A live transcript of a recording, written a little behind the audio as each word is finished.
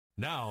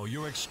Now,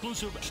 your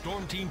exclusive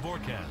Storm Team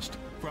forecast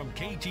from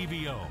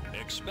KTVO.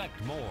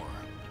 Expect more.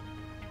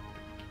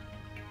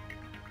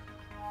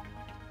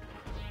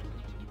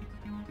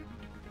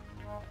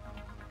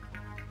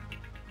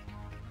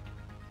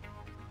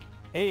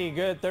 Hey,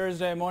 good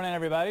Thursday morning,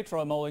 everybody.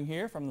 Troy Moling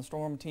here from the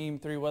Storm Team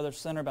 3 Weather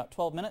Center, about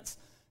 12 minutes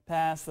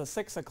past the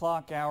 6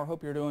 o'clock hour.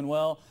 Hope you're doing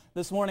well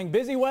this morning.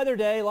 Busy weather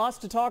day, lots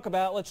to talk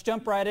about. Let's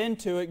jump right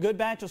into it. Good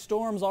batch of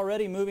storms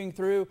already moving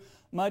through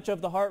much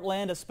of the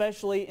heartland,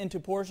 especially into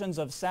portions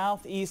of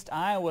southeast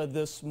Iowa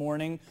this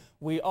morning.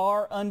 We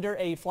are under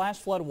a flash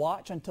flood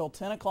watch until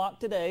 10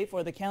 o'clock today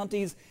for the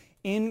counties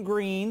in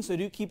green, so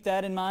do keep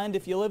that in mind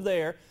if you live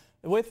there.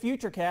 With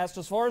Futurecast,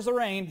 as far as the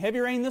rain, heavy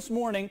rain this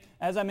morning,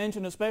 as I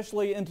mentioned,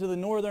 especially into the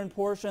northern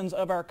portions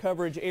of our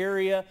coverage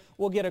area.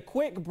 We'll get a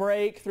quick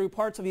break through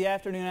parts of the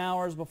afternoon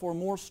hours before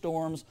more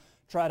storms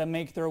try to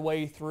make their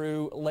way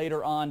through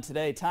later on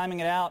today. Timing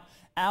it out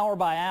hour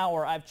by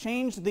hour, I've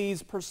changed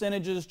these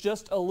percentages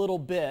just a little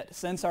bit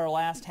since our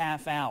last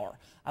half hour.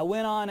 I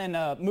went on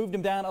and moved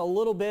them down a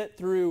little bit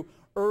through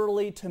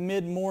early to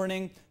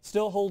mid-morning,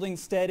 still holding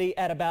steady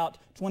at about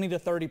 20 to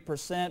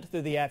 30%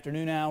 through the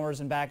afternoon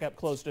hours and back up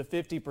close to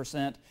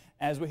 50%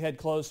 as we head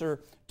closer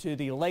to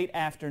the late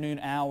afternoon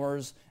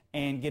hours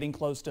and getting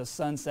close to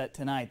sunset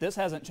tonight. This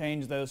hasn't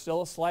changed, though.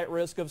 Still a slight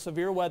risk of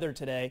severe weather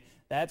today.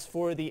 That's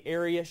for the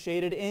area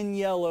shaded in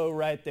yellow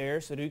right there,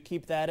 so do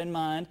keep that in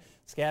mind.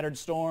 Scattered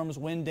storms,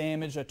 wind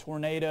damage, a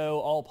tornado,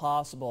 all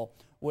possible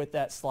with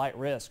that slight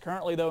risk.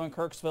 Currently, though, in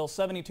Kirksville,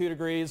 72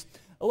 degrees.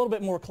 A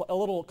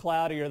little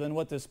cloudier than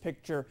what this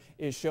picture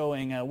is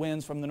showing.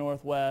 Winds from the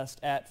northwest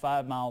at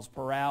 5 miles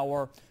per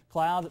hour.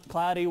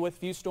 Cloudy with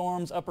few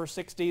storms, upper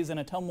 60s, and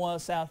Ottumwa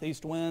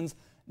southeast winds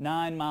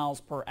 9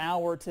 miles per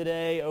hour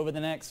today. Over the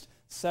next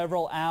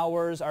several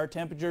hours, our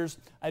temperatures,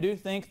 I do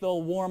think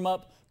they'll warm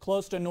up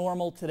close to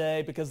normal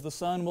today because the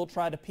sun will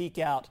try to peek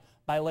out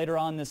by later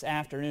on this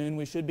afternoon.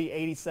 We should be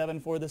 87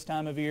 for this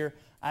time of year.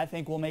 I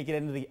think we'll make it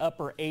into the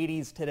upper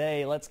 80s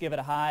today. Let's give it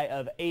a high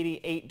of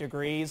 88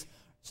 degrees.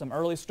 Some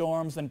early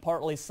storms, then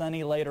partly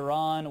sunny later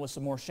on with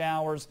some more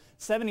showers.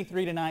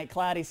 73 tonight,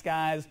 cloudy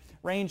skies.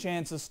 Rain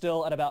chances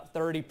still at about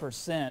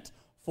 30%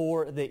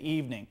 for the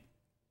evening.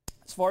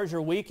 As far as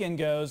your weekend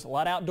goes, a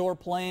lot of outdoor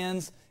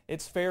plans.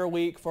 It's fair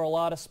week for a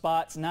lot of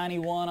spots.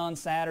 91 on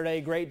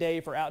Saturday, great day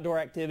for outdoor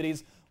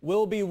activities.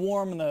 Will be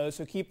warm though,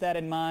 so keep that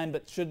in mind,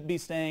 but should be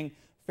staying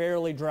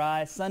fairly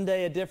dry.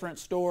 Sunday, a different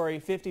story.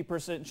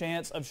 50%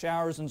 chance of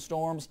showers and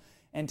storms,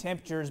 and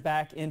temperatures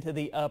back into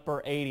the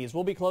upper 80s.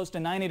 We'll be close to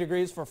 90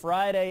 degrees for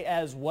Friday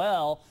as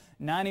well.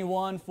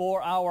 91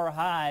 for our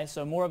high,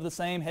 so more of the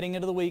same heading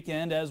into the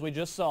weekend as we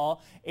just saw.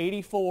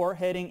 84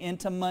 heading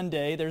into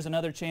Monday. There's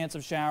another chance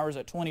of showers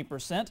at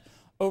 20%.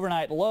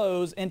 Overnight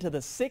lows into the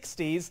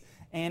 60s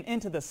and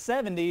into the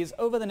 70s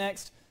over the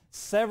next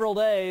several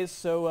days,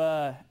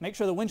 so make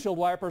sure the windshield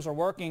wipers are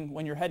working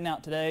when you're heading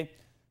out today.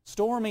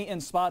 Stormy in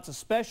spots,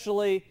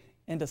 especially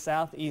into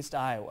southeast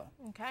Iowa.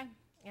 Okay.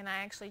 And I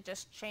actually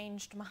just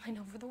changed mine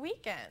over the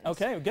weekend.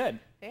 Okay, good.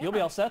 Yeah. You'll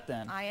be all set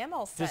then. I am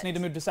all set. Just need to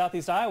move to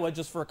southeast Iowa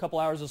just for a couple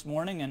hours this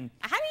morning and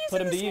I had to use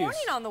put it them this to use.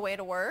 morning on the way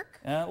to work.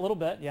 A little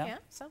bit, yeah. Yeah,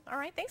 so all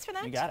right, thanks for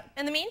that. You got it.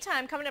 In the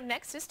meantime, coming up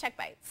next is Tech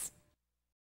Bites.